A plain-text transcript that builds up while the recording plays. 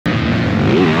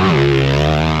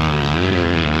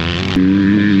What's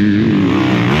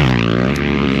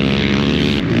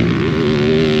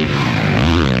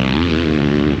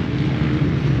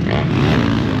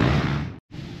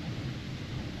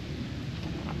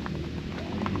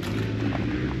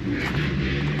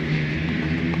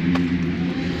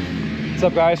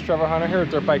up guys, Trevor Hunter here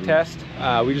with Dirt Bike Test.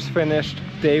 We just finished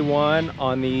day one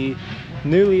on the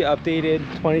newly updated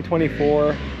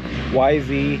 2024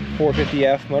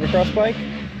 YZ450F motocross bike.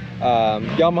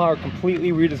 Yamaha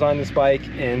completely redesigned this bike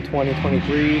in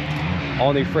 2023.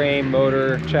 All new frame,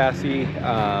 motor, chassis,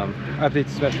 updated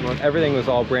suspension, everything was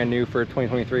all brand new for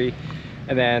 2023.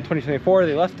 And then 2024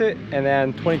 they left it, and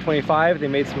then 2025 they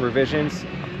made some revisions,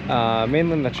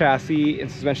 mainly in the chassis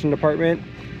and suspension department.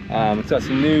 It's got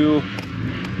some new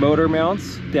motor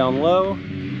mounts down low,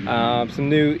 some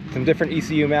different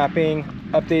ECU mapping,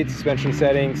 updated suspension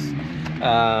settings,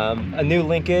 a new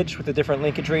linkage with a different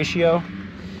linkage ratio,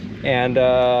 and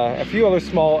a few other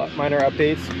small minor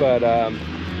updates. But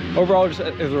overall, just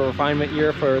is a refinement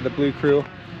year for the Blue crew.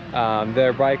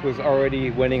 Their bike was already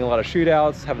winning a lot of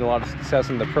shootouts, having a lot of success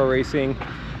in the pro racing,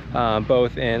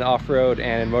 both in off-road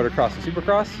and in motocross and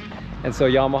supercross. And so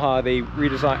Yamaha, they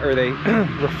redesigned, or they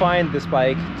refined this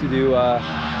bike to do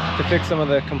to fix some of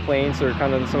the complaints, or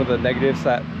kind of some of the negatives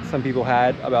that some people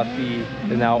had about the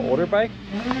now older bike.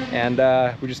 And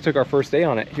we just took our first day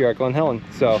on it here at Glen Helen.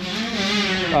 So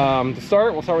to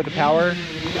start, we'll start with the power.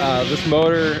 This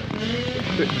motor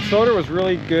was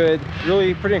really good,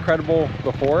 really pretty incredible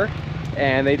before,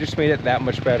 and they just made it that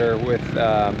much better with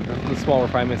the small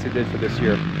refinements they did for this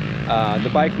year. The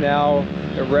bike now,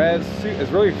 it revs, it's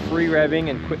really free revving,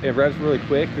 and it revs really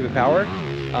quick through the power,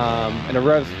 and it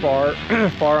revs far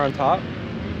on top.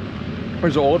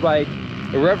 Whereas the old bike,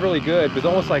 it revved really good, but it's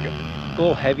almost like a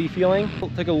little heavy feeling.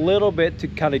 It took a little bit to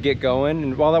kind of get going,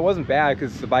 and while that wasn't bad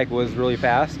because the bike was really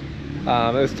fast,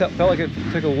 felt like it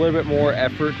took a little bit more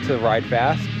effort to ride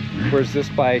fast. Whereas this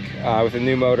bike, with a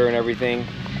new motor and everything,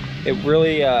 it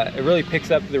really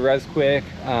picks up the revs quick,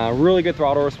 really good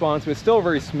throttle response, but it's still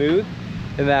very smooth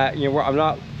in that, you know, I'm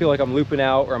not feel like I'm looping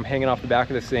out or I'm hanging off the back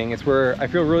of this thing. It's where I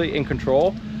feel really in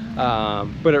control,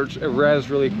 but it revs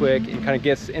really quick and kind of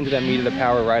gets into that meat of the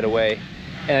power right away.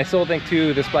 And I still think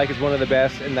too, this bike is one of the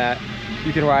best in that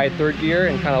you can ride third gear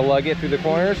and kind of lug it through the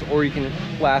corners, or you can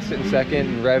blast it in second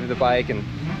and rev the bike, and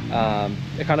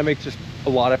it kind of makes just a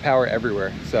lot of power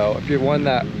everywhere. So if you're one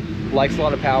that likes a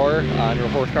lot of power and you're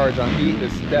a horsepower junkie,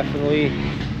 this definitely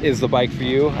is the bike for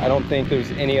you. I don't think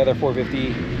there's any other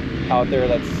 450 out there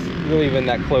that's really even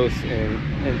that close in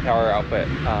power output.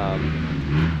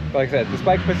 But like I said, this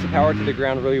bike puts the power to the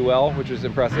ground really well, which is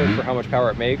impressive for how much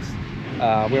power it makes.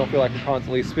 We don't feel like we're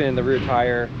constantly spinning the rear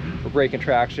tire or breaking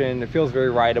traction. It feels very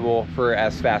rideable for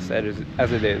as fast as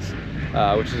it is,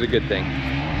 which is a good thing.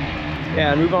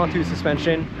 And move on to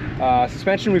suspension.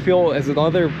 Suspension, we feel, is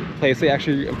another place they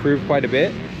actually improved quite a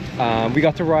bit. We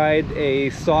got to ride a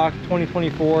stock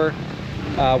 2024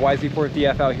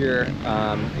 YZ450F out here,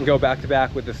 and go back to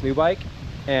back with this new bike.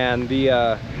 And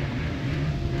that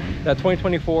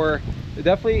 2024,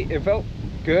 it felt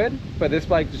good, but this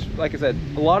bike, just like I said,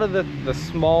 a lot of the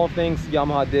small things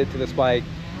Yamaha did to this bike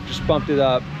just bumped it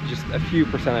up just a few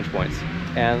percentage points.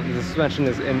 And the suspension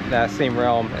is in that same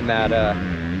realm, and that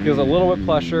feels a little bit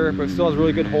plusher, but still has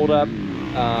really good hold up.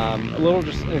 A little,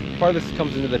 just part of this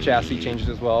comes into the chassis changes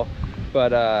as well,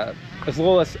 but it's a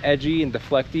little less edgy and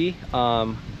deflecty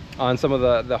on some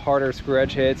of the harder screw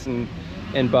edge hits and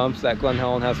bumps that Glen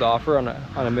Helen has to offer on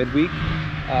a midweek.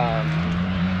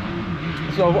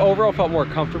 So overall felt more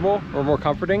comfortable, or more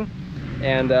comforting.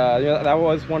 And you know, that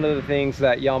was one of the things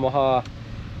that Yamaha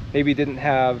maybe didn't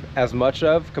have as much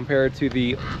of compared to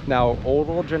the now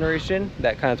old generation,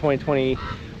 that kind of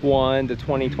 2021 to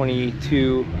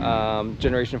 2022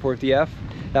 generation 450F.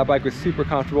 That bike was super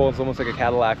comfortable. It's almost like a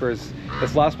Cadillac, whereas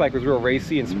this last bike was real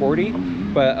racy and sporty,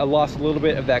 but it lost a little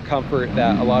bit of that comfort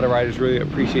that a lot of riders really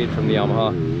appreciate from the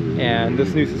Yamaha. And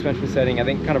this new suspension setting, I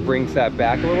think, kind of brings that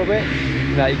back a little bit.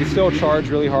 That you can still charge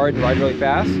really hard and ride really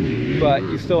fast, but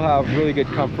you still have really good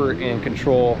comfort and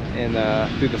control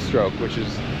through the stroke, which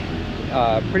is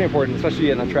pretty important, especially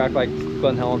on a track like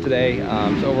Glen Helen today.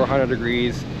 It's over 100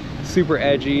 degrees, super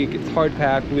edgy, it's hard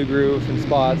packed, blue grooves and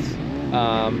spots.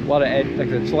 A lot of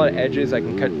there's a lot of edges that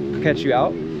can catch you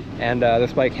out, and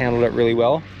this bike handled it really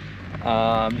well.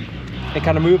 And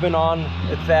kind of moving on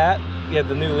with that, we have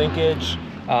the new linkage,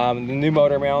 the new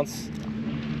motor mounts.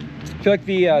 I feel like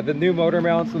the new motor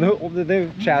mounts, the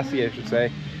new chassis, I should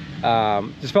say,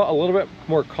 just felt a little bit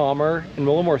more calmer and a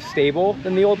little more stable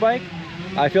than the old bike.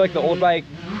 I feel like the old bike,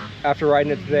 after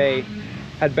riding it today,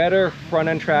 had better front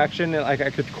end traction, and like I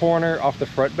could corner off the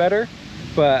front better.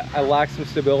 but I lacked some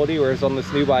stability, whereas on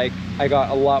this new bike I got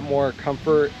a lot more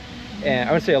comfort, and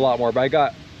I wouldn't say a lot more, but I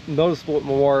got noticeable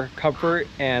more comfort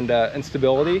and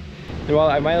stability. And while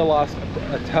I might have lost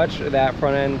a touch of that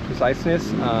front end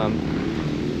preciseness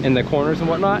in the corners and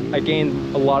whatnot, I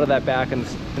gained a lot of that back in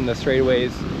the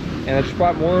straightaways, and I just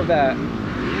brought more of that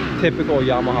typical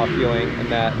Yamaha feeling,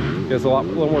 and that it was a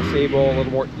little more stable, a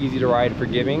little more easy to ride,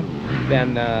 forgiving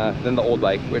than the old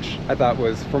bike, which I thought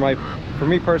was, for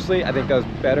me personally, I think that was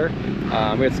better.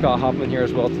 We had Scott Hoffman here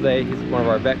as well today. He's one of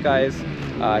our vet guys.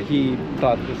 He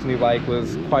thought this new bike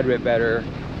was quite a bit better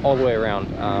all the way around,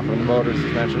 from the motor,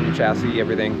 suspension, chassis,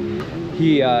 everything.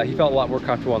 He felt a lot more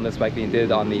comfortable on this bike than he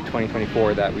did on the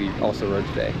 2024 that we also rode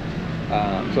today.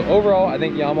 So overall, I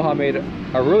think Yamaha made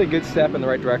a really good step in the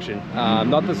right direction.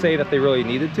 Not to say that they really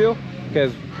needed to,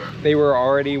 because they were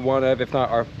already one of, if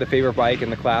not the favorite bike in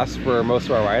the class for most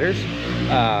of our riders.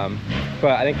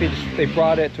 But I think they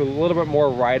brought it to a little bit more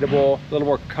rideable, a little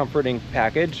more comforting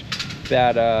package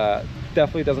that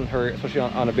definitely doesn't hurt, especially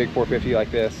on a big 450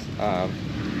 like this.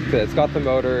 It's got the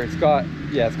motor, it's got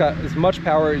as much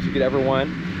power as you could ever want.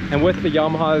 And with the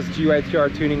Yamaha's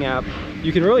GYTR tuning app,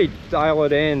 you can really dial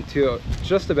it in to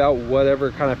just about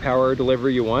whatever kind of power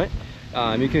delivery you want.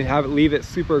 You can leave it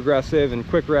super aggressive and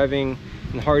quick revving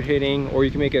and hard hitting, or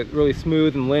you can make it really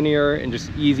smooth and linear and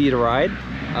just easy to ride,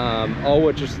 all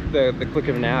with just the click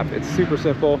of an app. It's super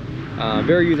simple,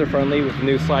 very user friendly with the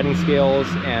new sliding scales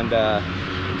and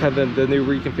kind of the new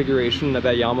reconfiguration of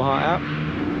that Yamaha app.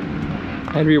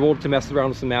 And we were able to mess around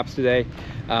with some maps today.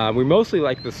 We mostly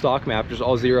like the stock map, just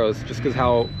all zeros, just because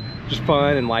how just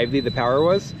fun and lively the power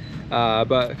was.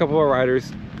 But a couple of our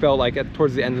riders felt like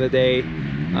towards the end of the day,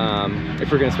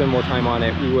 if we're going to spend more time on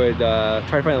it, we would try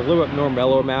to find a little bit more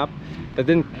mellow map that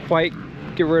didn't quite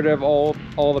get rid of all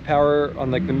the power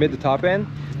on like the mid to top end,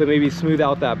 but maybe smooth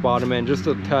out that bottom end just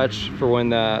a touch for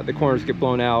when the corners get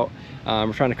blown out.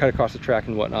 We're trying to cut across the track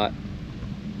and whatnot.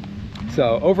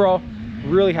 So overall,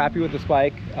 really happy with this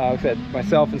bike. Like I said,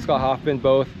 myself and Scott Hoffman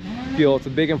both feel it's a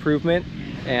big improvement,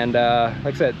 and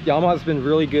like I said, Yamaha's been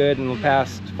really good in the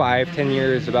past 5-10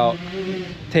 years about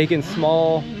taking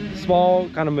small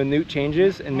kind of minute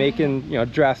changes and making, you know,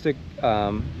 drastic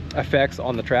effects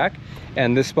on the track,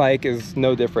 and this bike is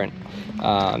no different.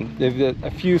 They've did a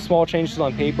few small changes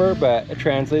on paper, but it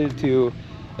translated to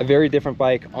a very different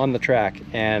bike on the track,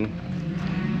 and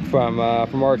from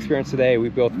our experience today, we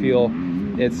both feel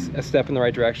it's a step in the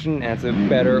right direction, and it's a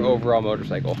better overall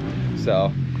motorcycle.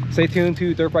 So stay tuned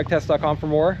to dirtbiketest.com for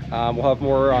more. We'll have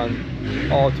more on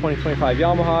all 2025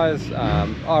 Yamahas,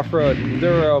 off-road,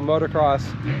 enduro,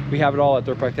 motocross. We have it all at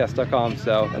dirtbiketest.com.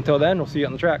 So until then, we'll see you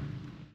on the track.